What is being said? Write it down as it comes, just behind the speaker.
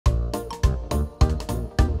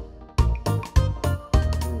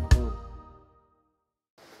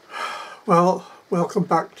Well, welcome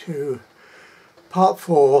back to part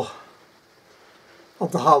 4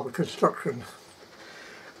 of the Harbour Construction,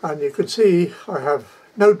 and you can see I have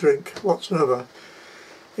no drink whatsoever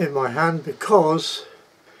in my hand because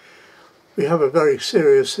we have a very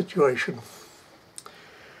serious situation.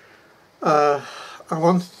 I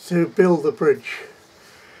wanted to build a bridge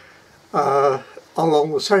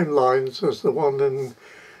along the same lines as the one in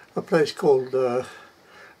a place called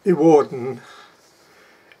Leeuwarden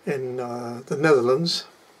in the Netherlands,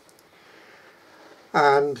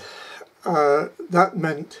 and that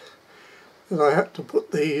meant that I had to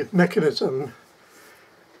put the mechanism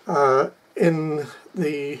in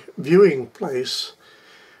the viewing place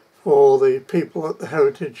for the people at the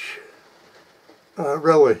Heritage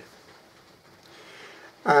Railway,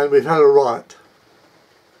 and we've had a riot.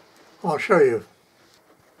 I'll show you.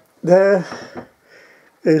 There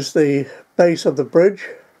is the base of the bridge,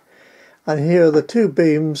 and here are the two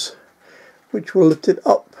beams which will lift it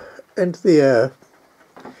up into the air,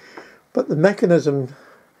 but the mechanism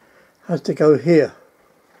has to go here,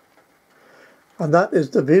 and that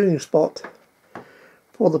is the viewing spot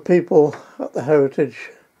for the people at the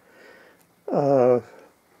Heritage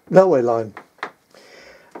railway line.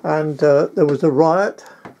 And there was a riot,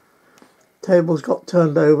 tables got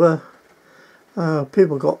turned over,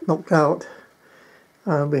 people got knocked out,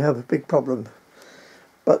 and we have a big problem.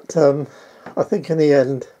 But I think in the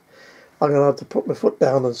end I'm going to have to put my foot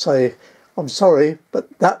down and say I'm sorry, but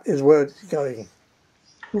that is where it's going.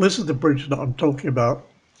 Well, this is the bridge that I'm talking about,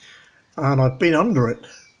 and I've been under it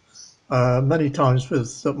many times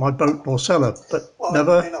with my boat Marcella, but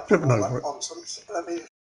never driven over it.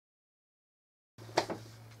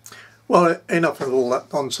 Well, enough of all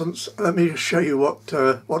that nonsense. Let me just show you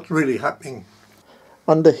what's really happening.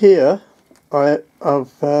 Under here I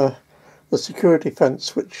have the security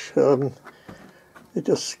fence, which is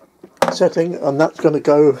just setting, and that's going to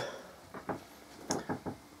go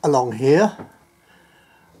along here,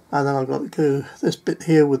 and then I've got to do this bit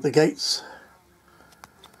here with the gates.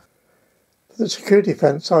 For the security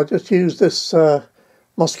fence I just used this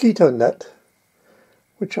mosquito net,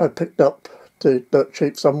 which I picked up to dirt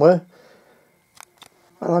cheap somewhere,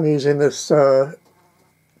 and I'm using this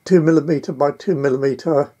 2mm by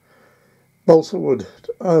 2mm balsa wood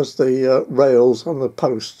as the rails on the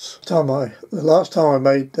posts. The last time I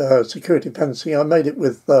made security fencing, I made it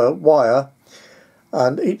with wire,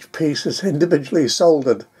 and each piece is individually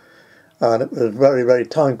soldered, and it was very, very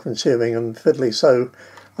time consuming and fiddly, so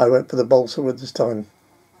I went for the balsa wood this time.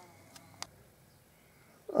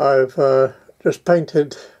 I've just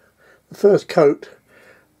painted the first coat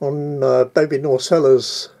on baby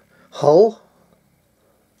Norcella's hull,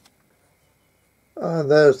 and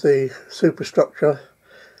there's the superstructure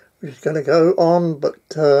which is going to go on, but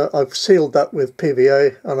I've sealed that with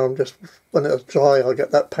PVA, and I'm just, when it's dry, I'll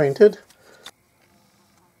get that painted.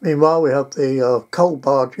 Meanwhile, we have the coal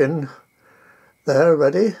barge in there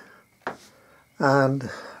ready,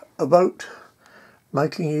 and a boat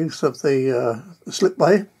making use of the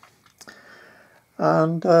slipway,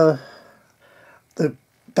 and the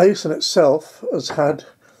basin itself has had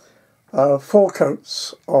 4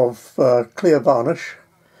 coats of clear varnish.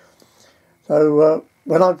 So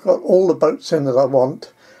when I've got all the boats in that I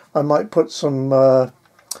want, I might put some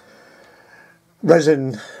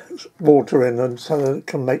resin water in, and so that it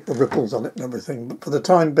can make the ripples on it and everything. But for the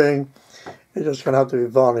time being, it's just going to have to be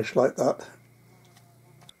varnished like that.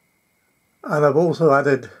 And I've also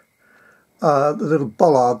added the little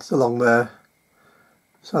bollards along there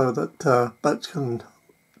so that boats can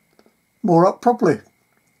moor up properly.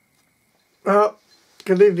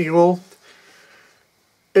 Good evening all.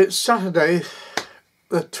 It's Saturday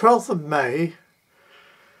the 12th of May,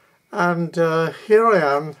 and here I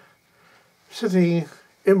am sitting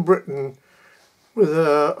in Britain with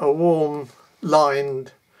a warm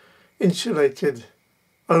lined insulated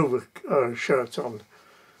shirt on.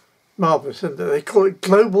 Marvellous, isn't it? They call it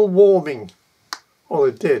global warming. Well,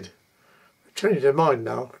 they did. They changed their mind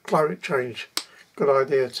now. Climate change, good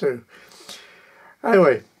idea too.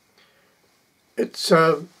 Anyway, it's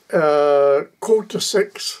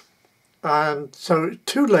 5:45, and so it's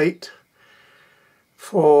too late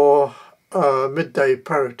for midday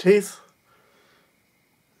aperitif.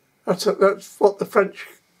 That's what the French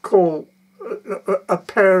call a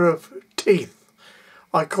pair of teeth.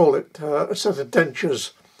 I call it a set of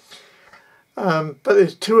dentures. But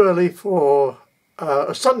it's too early for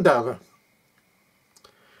a sundowner.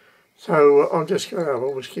 So I'm just going to have a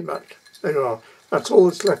whiskey back. There you are. That's all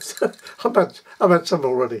that's left. I've had some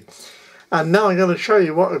already. And now I'm going to show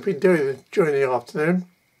you what I've been doing during the afternoon.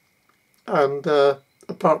 And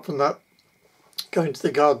apart from that, going to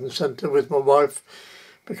the garden centre with my wife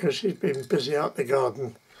because she's been busy out the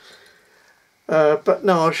garden. But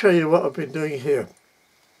now I'll show you what I've been doing here.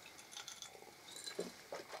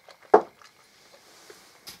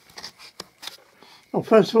 Well,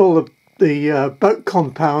 first of all, the boat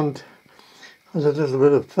compound has a little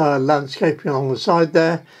bit of landscaping along the side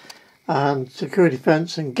there, and security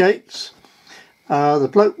fence and gates. The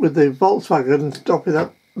bloke with the Volkswagen dropping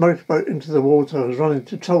that motorboat into the water was running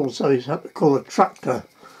into trouble, so he's had to call a tractor.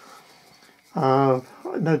 No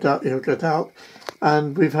doubt he'll get out.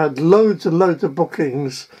 And we've had loads and loads of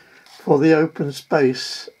bookings for the open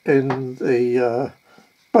space in the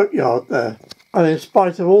boatyard there. And in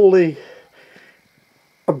spite of all the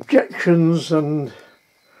objections and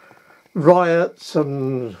riots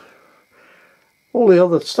and all the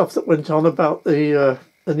other stuff that went on about the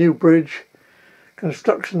new bridge,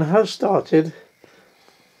 construction has started,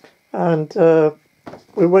 and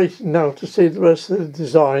we're waiting now to see the rest of the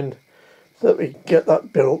design so that we can get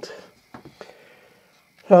that built.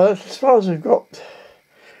 So that's as far as we've got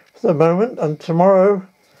for the moment, and tomorrow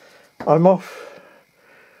I'm off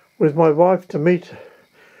with my wife to meet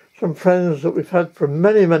some friends that we've had for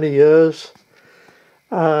many years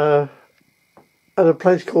at a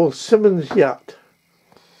place called Simmons Yacht,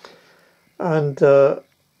 and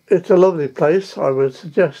it's a lovely place. I would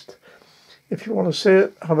suggest, if you want to see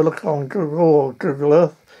it, have a look on Google or Google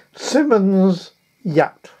Earth. Simmons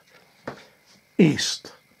Yacht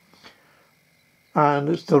East, and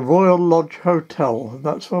it's the Royal Lodge Hotel.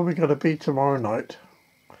 That's where we're going to be tomorrow night.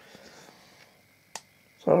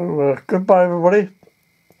 So goodbye everybody,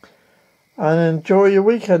 and enjoy your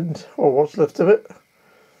weekend, or what's left of it.